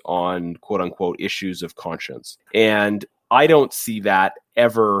votes on quote unquote issues of conscience. And I don't see that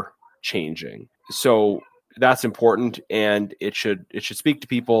ever changing. So that's important, and it should speak to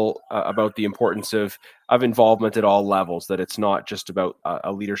people about the importance of involvement at all levels, that it's not just about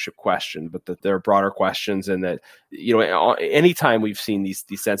a leadership question, but that there are broader questions, and that anytime we've seen these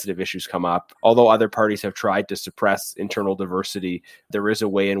sensitive issues come up, although other parties have tried to suppress internal diversity, there is a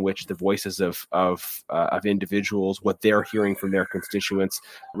way in which the voices of individuals, what they're hearing from their constituents,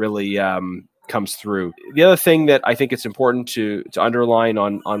 really comes through. The other thing that I think it's important to underline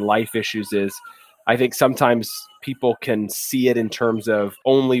on life issues is, I think sometimes people can see it in terms of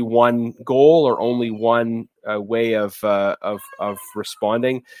only one goal or only one way of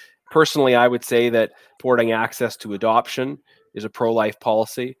responding. Personally, I would say that supporting access to adoption is a pro-life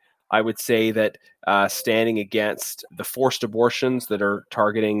policy. I would say that standing against the forced abortions that are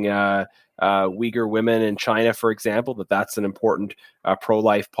targeting Uyghur women in China, for example, that's an important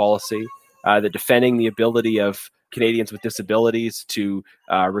pro-life policy. That defending the ability of Canadians with disabilities to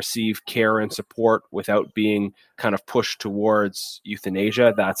receive care and support without being kind of pushed towards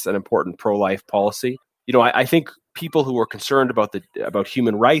euthanasia, that's an important pro-life policy. I think people who are concerned about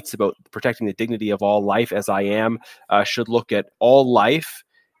human rights, about protecting the dignity of all life, as I am, should look at all life,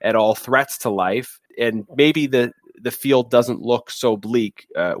 at all threats to life. And maybe the field doesn't look so bleak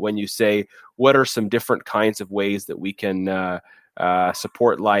when you say, what are some different kinds of ways that we can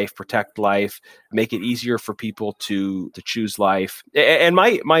support life, protect life, make it easier for people to choose life. And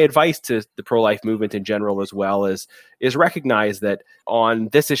my advice to the pro-life movement in general as well is recognize that on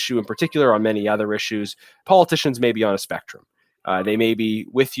this issue in particular, on many other issues, politicians may be on a spectrum. They may be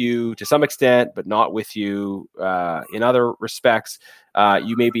with you to some extent, but not with you in other respects.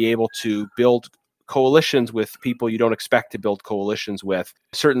 You may be able to build coalitions with people you don't expect to build coalitions with.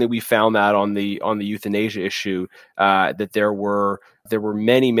 Certainly, we found that on the euthanasia issue, that there were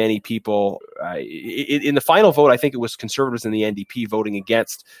many people in the final vote. I think it was Conservatives in the NDP voting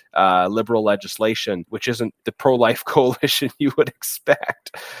against Liberal legislation, which isn't the pro-life coalition you would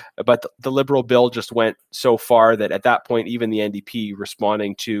expect. But the Liberal bill just went so far that at that point, even the NDP,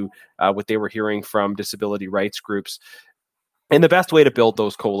 responding to what they were hearing from disability rights groups, And the best way to build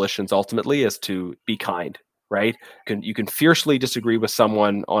those coalitions ultimately is to be kind, right? You can fiercely disagree with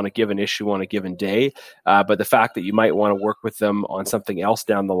someone on a given issue on a given day, but the fact that you might want to work with them on something else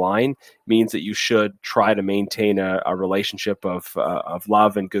down the line means that you should try to maintain a relationship of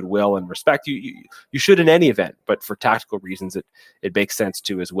love and goodwill and respect. You should in any event, but for tactical reasons, it makes sense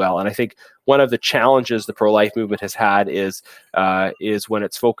to as well. And I think one of the challenges the pro-life movement has had is when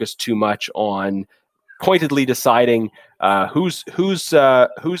it's focused too much on pointedly deciding who's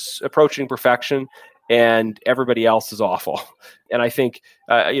approaching perfection and everybody else is awful. And I think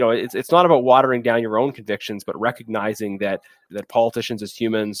it's not about watering down your own convictions, but recognizing that politicians as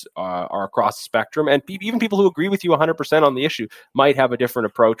humans are across the spectrum, and even people who agree with you 100% on the issue might have a different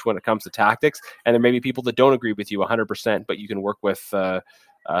approach when it comes to tactics. And there may be people that don't agree with you 100%, but you can work with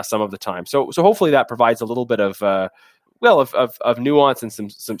some of the time. So hopefully that provides a little bit of nuance and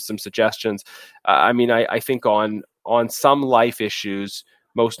some suggestions. I think on some life issues,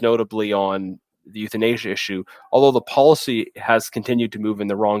 most notably on the euthanasia issue, although the policy has continued to move in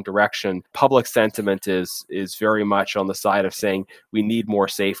the wrong direction, public sentiment is very much on the side of saying we need more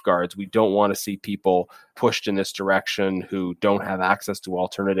safeguards. We don't want to see people pushed in this direction who don't have access to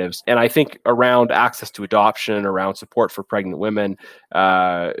alternatives. And I think around access to adoption, around support for pregnant women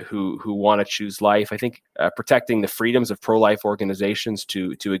who want to choose life, I think protecting the freedoms of pro-life organizations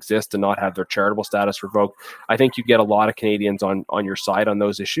to exist and not have their charitable status revoked, I think you get a lot of Canadians on your side on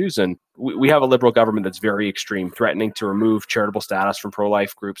those issues. And we have a Liberal government that's very extreme, threatening to remove charitable status from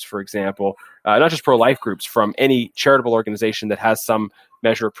pro-life groups, for example, not just pro-life groups, from any charitable organization that has some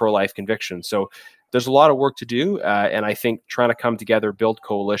measure of pro-life conviction. So there's a lot of work to do, and I think trying to come together, build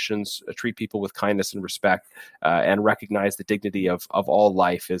coalitions, treat people with kindness and respect, and recognize the dignity of all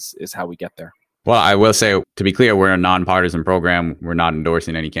life is how we get there. Well, I will say, to be clear, we're a nonpartisan program. We're not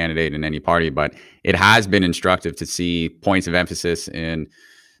endorsing any candidate in any party, but it has been instructive to see points of emphasis in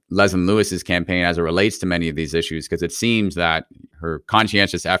Leslyn Lewis's campaign as it relates to many of these issues, because it seems that her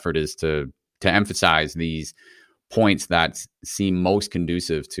conscientious effort is to emphasize these points that seem most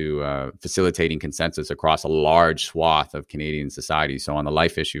conducive to facilitating consensus across a large swath of Canadian society. So on the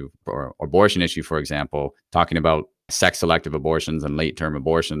life issue or abortion issue, for example, talking about sex-selective abortions and late-term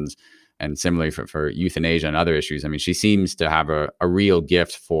abortions, and similarly for euthanasia and other issues. I mean, she seems to have a real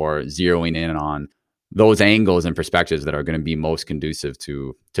gift for zeroing in on those angles and perspectives that are going to be most conducive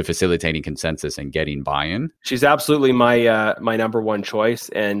to facilitating consensus and getting buy-in. She's absolutely my number one choice.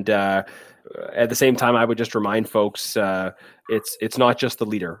 And at the same time, I would just remind folks, it's not just the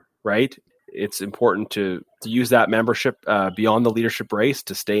leader, right? It's important to use that membership beyond the leadership race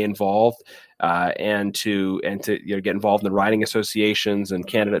to stay involved and to get involved in riding associations and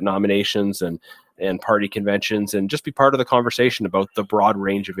candidate nominations and party conventions, and just be part of the conversation about the broad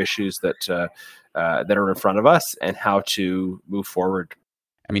range of issues that are in front of us and how to move forward.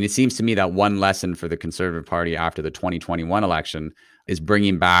 I mean, it seems to me that one lesson for the Conservative Party after the 2021 election is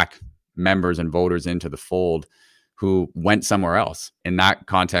bringing back members and voters into the fold who went somewhere else. In that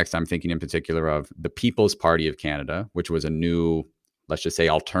context, I'm thinking in particular of the People's Party of Canada, which was a new, let's just say,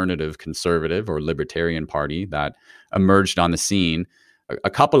 alternative conservative or libertarian party that emerged on the scene a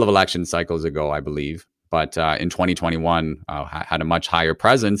couple of election cycles ago, I believe. But in 2021, had a much higher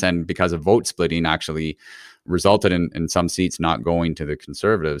presence, and because of vote splitting, actually resulted in some seats not going to the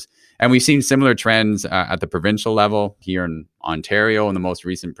Conservatives. And we've seen similar trends at the provincial level here in Ontario. In the most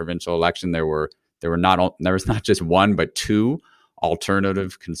recent provincial election, there was not just one, but two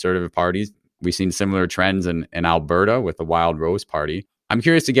alternative Conservative parties. We've seen similar trends in Alberta with the Wild Rose Party. I'm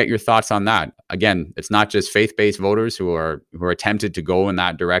curious to get your thoughts on that. Again, it's not just faith-based voters who are tempted to go in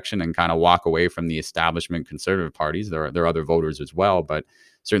that direction and kind of walk away from the establishment Conservative parties. There are other voters as well, but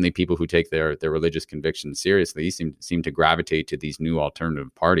certainly people who take their religious convictions seriously seem to gravitate to these new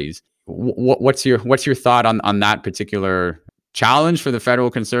alternative parties. What's your thought on that particular challenge for the federal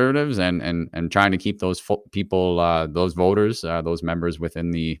Conservatives and trying to keep those people, those voters, those members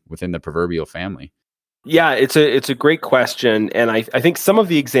within the proverbial family? Yeah, it's a great question, and I think some of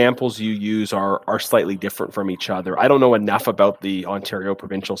the examples you use are slightly different from each other. I don't know enough about the Ontario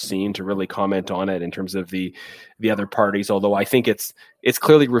provincial scene to really comment on it in terms of the other parties, although I think it's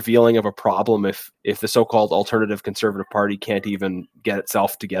clearly revealing of a problem if the so-called alternative Conservative Party can't even get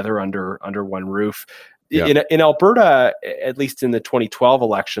itself together under one roof. Yeah. In Alberta, at least in the 2012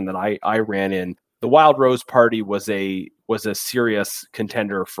 election that I ran in, the Wild Rose Party was a serious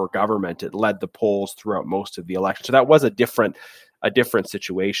contender for government. It led the polls throughout most of the election. So that was a different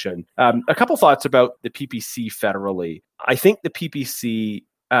situation. A couple thoughts about the PPC federally. I think the PPC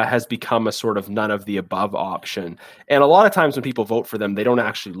has become a sort of none of the above option. And a lot of times when people vote for them, they don't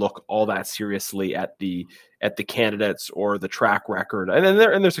actually look all that seriously at the candidates or the track record. And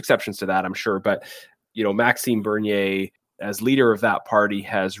there's exceptions to that, I'm sure. But, Maxime Bernier, as leader of that party,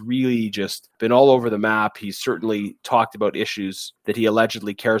 has really just been all over the map. He's certainly talked about issues that he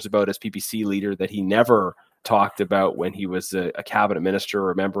allegedly cares about as PPC leader that he never talked about when he was a cabinet minister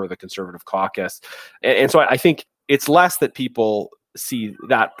or a member of the Conservative caucus. And so I think it's less that people see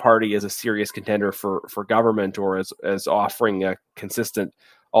that party as a serious contender for government or as offering a consistent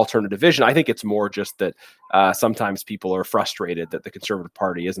alternative vision. I think it's more just that sometimes people are frustrated that the Conservative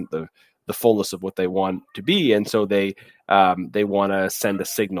Party isn't the fullness of what they want to be, and so they want to send a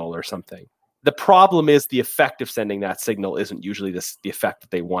signal or something. The problem is the effect of sending that signal isn't usually the effect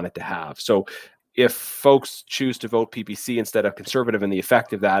that they want it to have. So if folks choose to vote PPC instead of Conservative, and the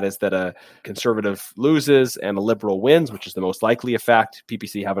effect of that is that a Conservative loses and a Liberal wins, which is the most likely effect.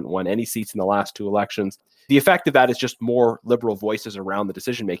 PPC haven't won any seats in the last 2 elections. The effect of that is just more Liberal voices around the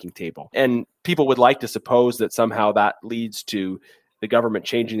decision-making table. And people would like to suppose that somehow that leads to the government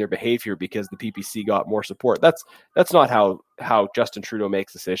changing their behavior because the PPC got more support. That's not how Justin Trudeau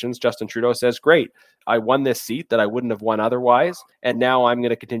makes decisions. Justin Trudeau says, great, I won this seat that I wouldn't have won otherwise, and now I'm going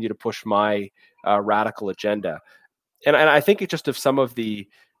to continue to push my radical agenda. And I think it's just of some of the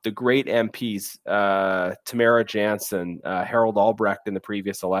great MPs, Tamara Jansen, Harold Albrecht in the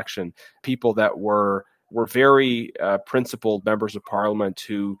previous election, people that were very principled members of parliament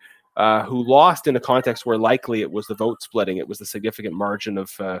who lost in a context where likely it was the vote splitting. It was the significant margin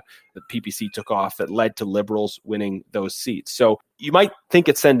of that PPC took off that led to Liberals winning those seats. So you might think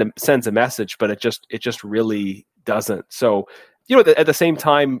it sends a message, but it just really doesn't. So, at the same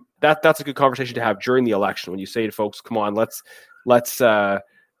time, that's a good conversation to have during the election when you say to folks, come on, let's the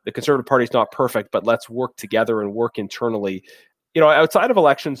Conservative Party is not perfect, but let's work together and work internally. Outside of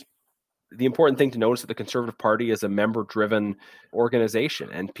elections, the important thing to notice is that the Conservative Party is a member-driven organization,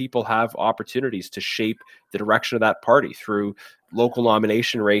 and people have opportunities to shape the direction of that party through local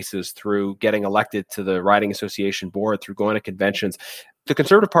nomination races, through getting elected to the riding association board, through going to conventions. The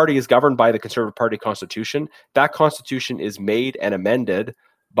Conservative Party is governed by the Conservative Party Constitution. That Constitution is made and amended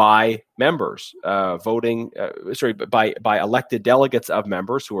by members by elected delegates of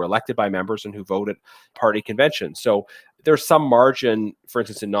members who are elected by members and who vote at party conventions. So there's some margin, for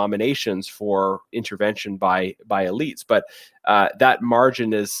instance, in nominations for intervention by elites, but that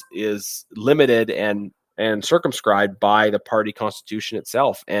margin is limited and circumscribed by the party constitution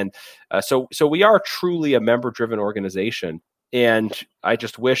itself. And so we are truly a member-driven organization. And I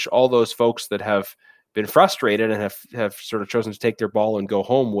just wish all those folks that have been frustrated and have sort of chosen to take their ball and go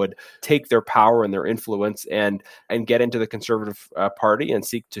home would take their power and their influence and get into the Conservative Party and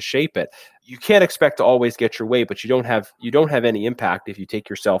seek to shape it. You can't expect to always get your way, but you don't have any impact if you take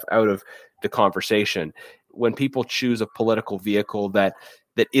yourself out of the conversation. When people choose a political vehicle that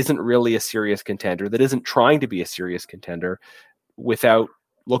isn't really a serious contender, that isn't trying to be a serious contender, without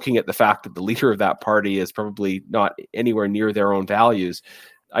looking at the fact that the leader of that party is probably not anywhere near their own values,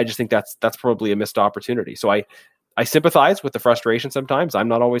 I just think that's probably a missed opportunity. So I sympathize with the frustration sometimes. I'm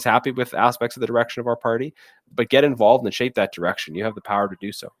not always happy with aspects of the direction of our party, but get involved and shape that direction. You have the power to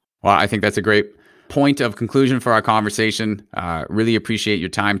do so. Well, I think that's a great point of conclusion for our conversation. Really appreciate your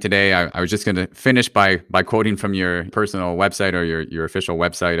time today. I was just going to finish by quoting from your personal website or your official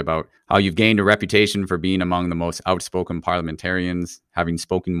website about how you've gained a reputation for being among the most outspoken parliamentarians, having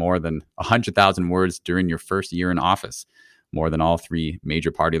spoken more than 100,000 words during your first year in office, more than all 3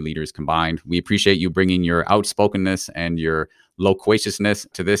 major party leaders combined. We appreciate you bringing your outspokenness and your loquaciousness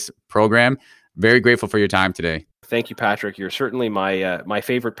to this program. Very grateful for your time today. Thank you, Patrick. You're certainly my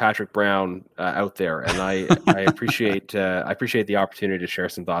favorite Patrick Brown out there, and I appreciate the opportunity to share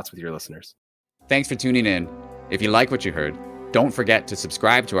some thoughts with your listeners. Thanks for tuning in. If you like what you heard, don't forget to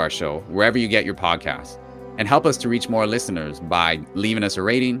subscribe to our show wherever you get your podcasts, and help us to reach more listeners by leaving us a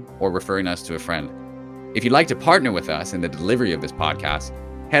rating or referring us to a friend. If you'd like to partner with us in the delivery of this podcast,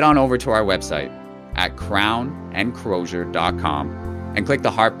 head on over to our website at crownandcrozier.com and click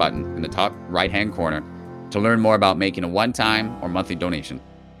the heart button in the top right-hand corner to learn more about making a one-time or monthly donation.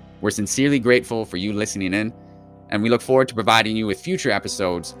 We're sincerely grateful for you listening in, and we look forward to providing you with future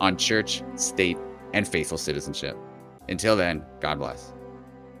episodes on church, state, and faithful citizenship. Until then, God bless.